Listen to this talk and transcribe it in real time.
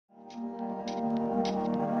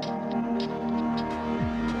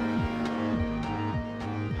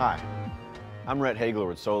I'm Rhett Hagler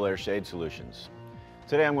with Solair Shade Solutions.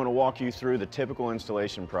 Today I'm going to walk you through the typical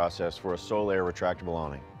installation process for a Solair retractable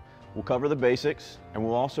awning. We'll cover the basics, and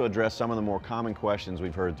we'll also address some of the more common questions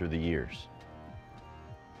we've heard through the years.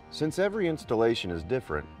 Since every installation is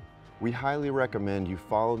different, we highly recommend you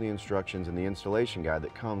follow the instructions in the installation guide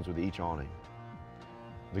that comes with each awning.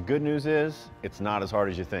 The good news is, it's not as hard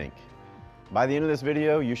as you think. By the end of this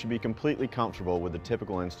video, you should be completely comfortable with the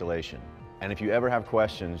typical installation. And if you ever have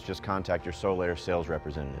questions, just contact your Solair sales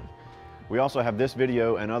representative. We also have this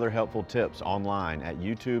video and other helpful tips online at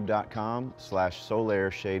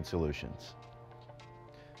youtube.com/Solair Shade Solutions.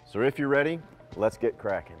 So if you're ready, let's get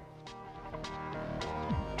cracking.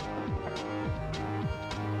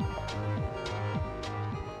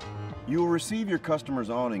 You will receive your customer's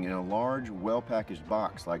awning in a large, well-packaged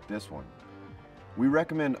box like this one. We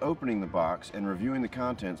recommend opening the box and reviewing the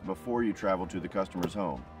contents before you travel to the customer's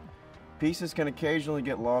home. Pieces can occasionally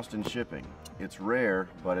get lost in shipping. It's rare,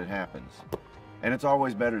 but it happens. And it's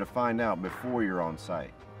always better to find out before you're on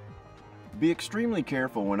site. Be extremely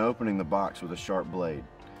careful when opening the box with a sharp blade.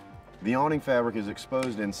 The awning fabric is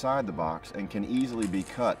exposed inside the box and can easily be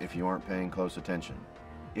cut if you aren't paying close attention.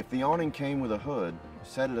 If the awning came with a hood,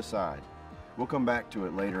 set it aside. We'll come back to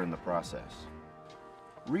it later in the process.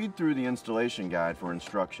 Read through the installation guide for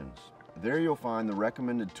instructions. There you'll find the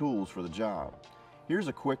recommended tools for the job. Here's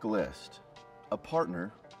a quick list: a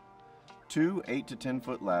partner, 2 8 to 10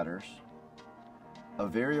 foot ladders, a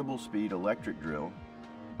variable speed electric drill,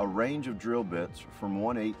 a range of drill bits from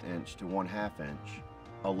 1/8 inch to 1/2 inch,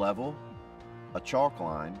 a level, a chalk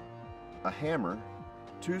line, a hammer,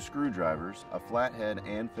 2 screwdrivers, a flathead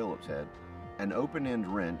and Phillips head, an open-end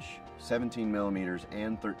wrench, 17 millimeters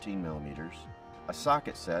and 13 millimeters, a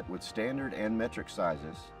socket set with standard and metric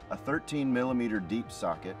sizes, a 13 millimeter deep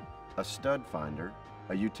socket, a stud finder,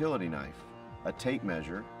 a utility knife, a tape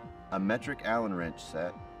measure, a metric Allen wrench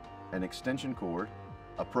set, an extension cord,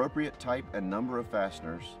 appropriate type and number of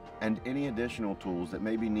fasteners, and any additional tools that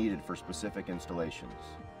may be needed for specific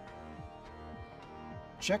installations.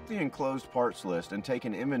 Check the enclosed parts list and take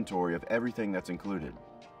an inventory of everything that's included.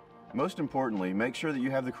 Most importantly, make sure that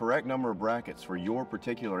you have the correct number of brackets for your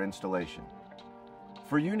particular installation.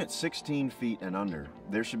 For units 16 feet and under,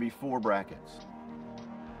 there should be 4 brackets.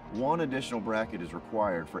 1 additional bracket is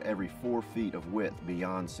required for every 4 feet of width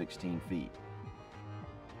beyond 16 feet.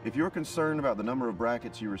 If you're concerned about the number of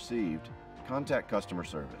brackets you received, contact customer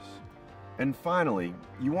service. And finally,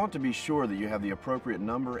 you want to be sure that you have the appropriate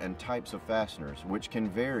number and types of fasteners, which can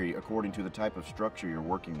vary according to the type of structure you're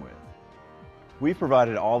working with. We've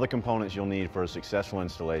provided all the components you'll need for a successful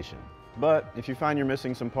installation. But if you find you're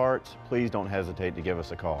missing some parts, please don't hesitate to give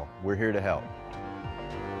us a call. We're here to help.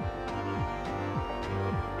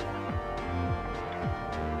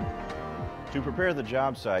 To prepare the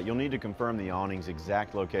job site, you'll need to confirm the awning's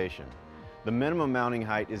exact location. The minimum mounting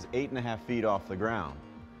height is 8.5 feet off the ground.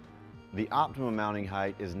 The optimum mounting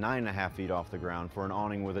height is 9.5 feet off the ground for an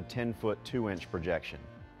awning with a 10-foot 2-inch projection.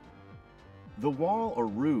 The wall or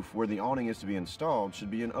roof where the awning is to be installed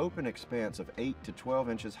should be an open expanse of 8 to 12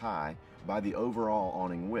 inches high by the overall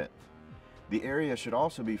awning width. The area should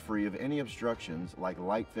also be free of any obstructions like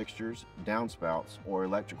light fixtures, downspouts, or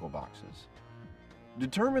electrical boxes.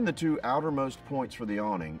 Determine the 2 outermost points for the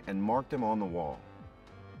awning and mark them on the wall.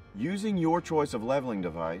 Using your choice of leveling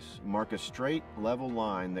device, mark a straight, level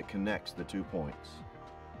line that connects the 2 points.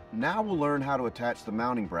 Now we'll learn how to attach the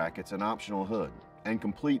mounting brackets and optional hood and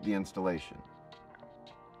complete the installation.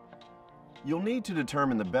 You'll need to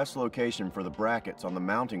determine the best location for the brackets on the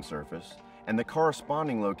mounting surface and the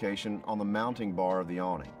corresponding location on the mounting bar of the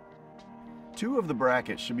awning. 2 of the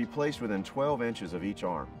brackets should be placed within 12 inches of each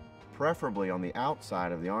arm, preferably on the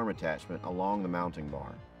outside of the arm attachment along the mounting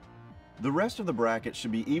bar. The rest of the brackets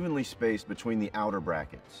should be evenly spaced between the outer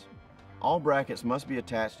brackets. All brackets must be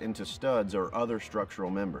attached into studs or other structural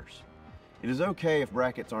members. It is okay if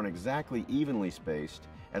brackets aren't exactly evenly spaced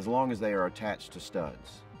as long as they are attached to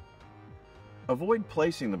studs. Avoid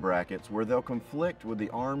placing the brackets where they'll conflict with the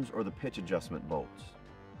arms or the pitch adjustment bolts.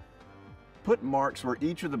 Put marks where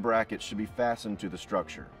each of the brackets should be fastened to the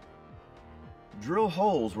structure. Drill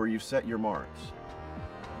holes where you've set your marks.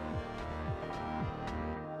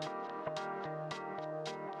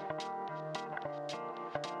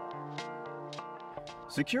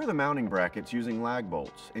 Secure the mounting brackets using lag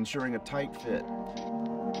bolts, ensuring a tight fit.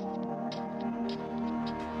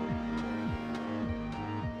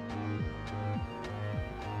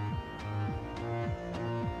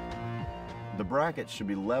 The brackets should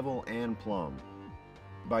be level and plumb.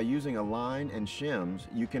 By using a line and shims,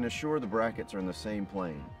 you can assure the brackets are in the same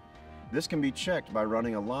plane. This can be checked by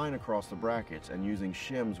running a line across the brackets and using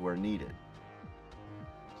shims where needed.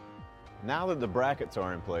 Now that the brackets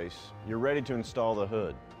are in place, you're ready to install the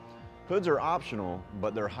hood. Hoods are optional,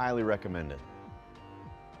 but they're highly recommended.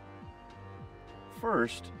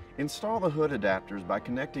 First, install the hood adapters by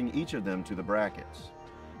connecting each of them to the brackets.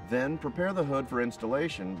 Then prepare the hood for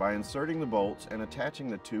installation by inserting the bolts and attaching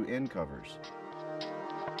the two end covers.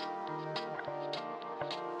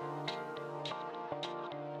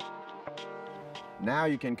 Now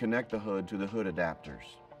you can connect the hood to the hood adapters.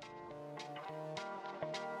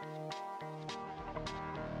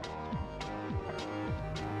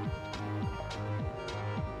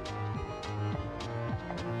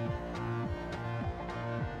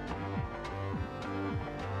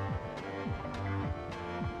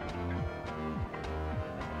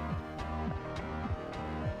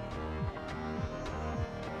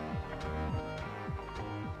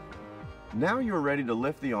 Now you are ready to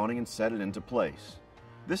lift the awning and set it into place.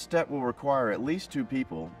 This step will require at least 2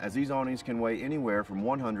 people, as these awnings can weigh anywhere from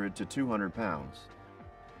 100 to 200 pounds.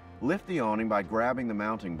 Lift the awning by grabbing the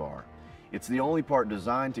mounting bar. It's the only part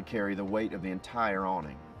designed to carry the weight of the entire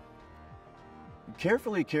awning.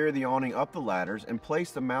 Carefully carry the awning up the ladders and place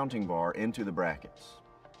the mounting bar into the brackets.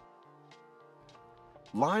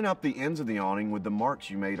 Line up the ends of the awning with the marks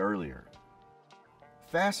you made earlier.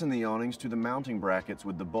 Fasten the awnings to the mounting brackets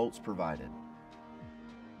with the bolts provided.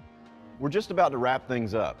 We're just about to wrap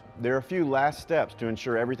things up. There are a few last steps to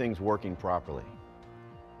ensure everything's working properly.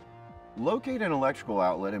 Locate an electrical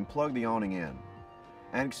outlet and plug the awning in.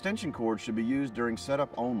 An extension cord should be used during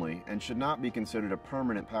setup only and should not be considered a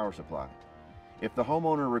permanent power supply. If the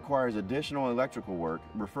homeowner requires additional electrical work,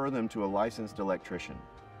 refer them to a licensed electrician.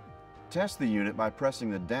 Test the unit by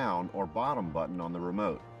pressing the down or bottom button on the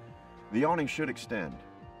remote. The awning should extend.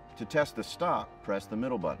 To test the stop, press the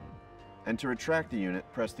middle button. And to retract the unit,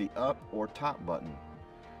 press the up or top button.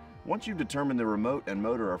 Once you've determined the remote and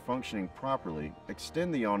motor are functioning properly,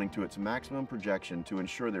 extend the awning to its maximum projection to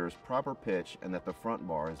ensure there is proper pitch and that the front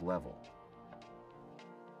bar is level.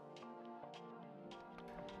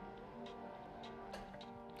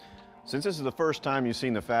 Since this is the first time you've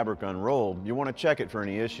seen the fabric unroll, you want to check it for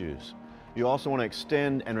any issues. You also want to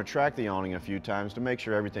extend and retract the awning a few times to make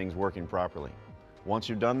sure everything's working properly. Once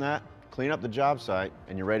you've done that, clean up the job site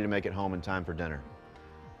and you're ready to make it home in time for dinner.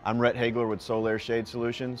 I'm Rhett Hagler with Solair Shade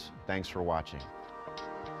Solutions. Thanks for watching.